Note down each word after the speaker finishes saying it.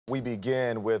We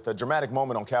begin with a dramatic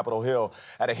moment on Capitol Hill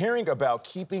at a hearing about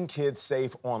keeping kids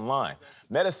safe online.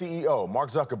 Meta CEO Mark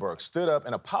Zuckerberg stood up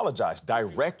and apologized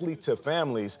directly to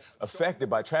families affected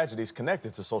by tragedies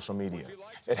connected to social media.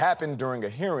 It happened during a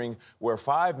hearing where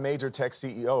 5 major tech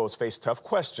CEOs faced tough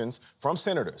questions from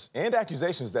senators and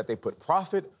accusations that they put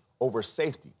profit over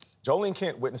safety. Jolene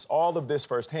Kent witnessed all of this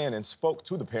firsthand and spoke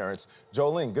to the parents.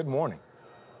 Jolene, good morning.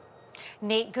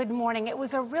 Nate, good morning. It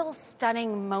was a real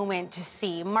stunning moment to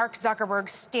see Mark Zuckerberg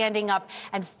standing up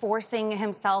and forcing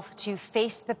himself to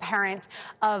face the parents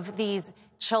of these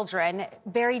children.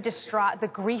 Very distraught. The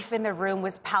grief in the room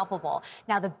was palpable.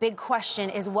 Now, the big question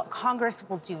is what Congress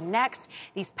will do next.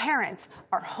 These parents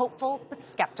are hopeful but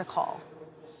skeptical.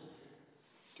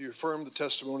 Do you affirm the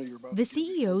testimony you're about The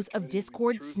CEOs of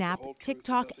Discord, Snap,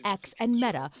 TikTok, X, and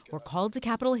Meta were called to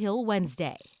Capitol Hill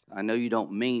Wednesday. I know you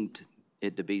don't mean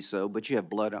it to be so, but you have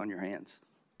blood on your hands.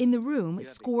 In the room,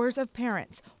 scores of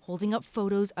parents holding up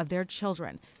photos of their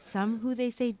children, some who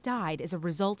they say died as a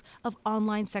result of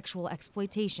online sexual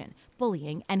exploitation,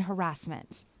 bullying, and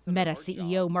harassment. Meta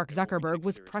CEO Mark Zuckerberg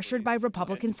was pressured by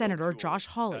Republican Senator Josh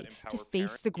Hawley to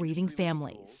face the grieving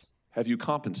families. Have you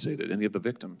compensated any of the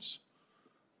victims?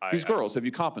 These girls, have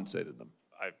you compensated them?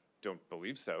 I don't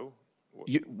believe so.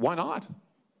 Why not?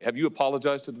 Have you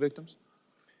apologized to the victims?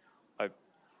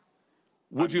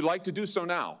 Would you like to do so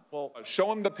now? Well, show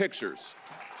them the pictures.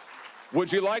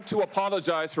 Would you like to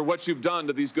apologize for what you've done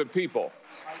to these good people?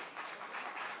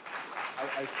 I'm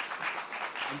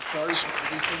sorry for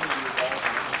everything that you've all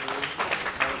been through.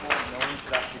 It's terrible, and no one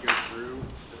should have to go through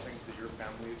the things that your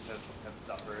families have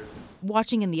suffered.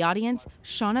 Watching in the audience,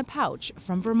 Shauna Pouch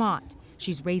from Vermont.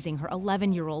 She's raising her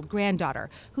 11-year-old granddaughter,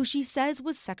 who she says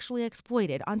was sexually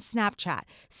exploited on Snapchat,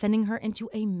 sending her into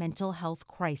a mental health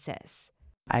crisis.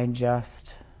 I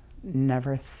just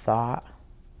never thought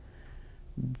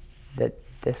that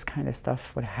this kind of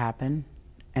stuff would happen,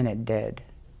 and it did.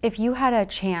 If you had a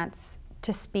chance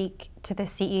to speak to the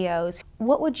CEOs,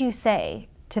 what would you say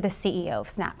to the CEO of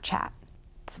Snapchat?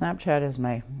 Snapchat is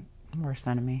my worst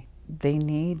enemy. They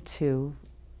need to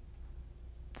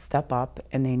step up,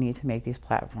 and they need to make these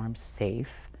platforms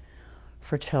safe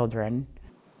for children.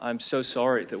 I'm so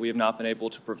sorry that we have not been able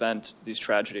to prevent these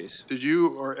tragedies. Did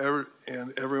you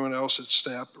and everyone else at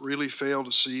Snap really fail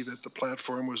to see that the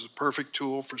platform was the perfect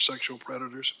tool for sexual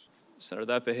predators? Senator,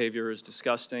 that behavior is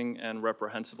disgusting and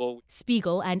reprehensible.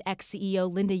 Spiegel and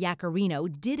ex-CEO Linda Yaccarino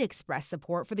did express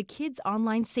support for the Kids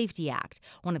Online Safety Act,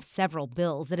 one of several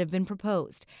bills that have been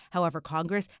proposed. However,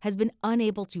 Congress has been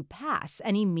unable to pass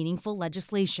any meaningful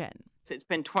legislation. It's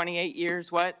been 28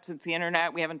 years, since the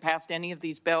internet. We haven't passed any of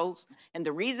these bills. And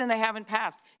the reason they haven't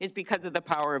passed is because of the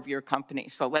power of your company.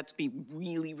 So let's be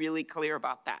really, really clear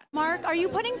about that. Mark, are you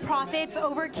putting profits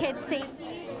over kids'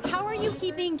 safety? How are you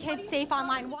keeping kids safe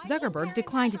online? Zuckerberg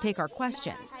declined to take our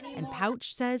questions, and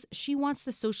Pouch says she wants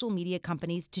the social media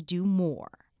companies to do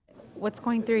more. What's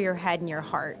going through your head and your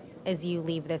heart as you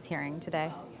leave this hearing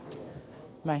today?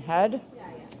 My head?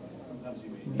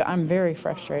 I'm very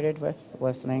frustrated with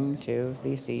listening to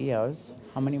these CEOs.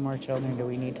 How many more children do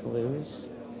we need to lose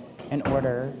in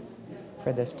order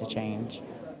for this to change?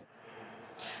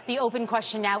 The open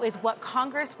question now is what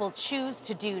Congress will choose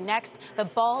to do next. The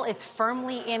ball is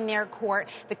firmly in their court.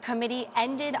 The committee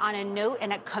ended on a note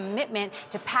and a commitment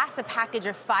to pass a package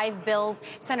of 5 bills.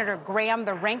 Senator Graham,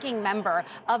 the ranking member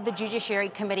of the Judiciary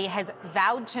Committee, has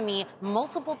vowed to me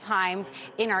multiple times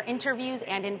in our interviews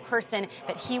and in person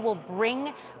that he will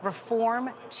bring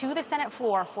reform to the Senate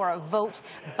floor for a vote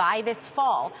by this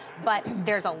fall. But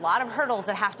there's a lot of hurdles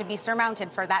that have to be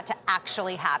surmounted for that to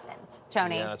actually happen.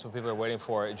 Tony. Yeah, that's what people are waiting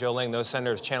for. Jolene, those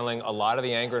senators channeling a lot of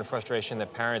the anger and frustration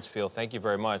that parents feel. Thank you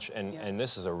very much. And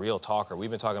this is a real talker. We've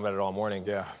been talking about it all morning.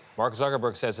 Yeah. Mark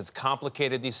Zuckerberg says it's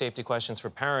complicated, these safety questions for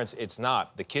parents. It's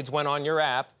not. The kids went on your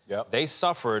app. Yep. They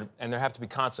suffered, and there have to be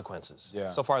consequences. Yeah.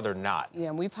 So far, they're not. Yeah,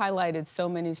 and we've highlighted so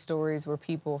many stories where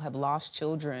people have lost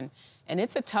children. And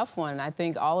it's a tough one. I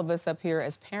think all of us up here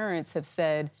as parents have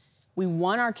said, we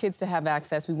want our kids to have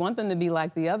access. We want them to be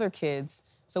like the other kids.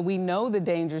 So we know the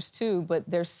dangers, too, but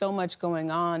there's so much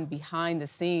going on behind the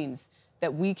scenes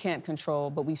that we can't control,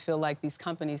 but we feel like these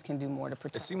companies can do more to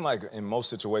protect. It seems like in most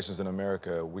situations in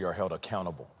America, we are held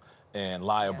accountable and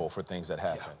liable for things that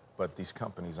happen, but these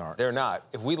companies aren't. They're not.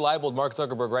 If we libeled Mark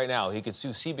Zuckerberg right now, he could sue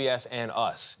CBS and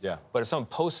us. Yeah. But if someone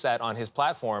posts that on his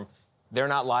platform, they're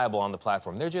not liable on the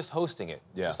platform. They're just hosting it.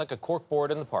 Yeah. It's like a cork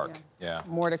board in the park. Yeah.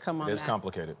 More to come on that. It's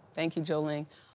complicated. Thank you, Jolene.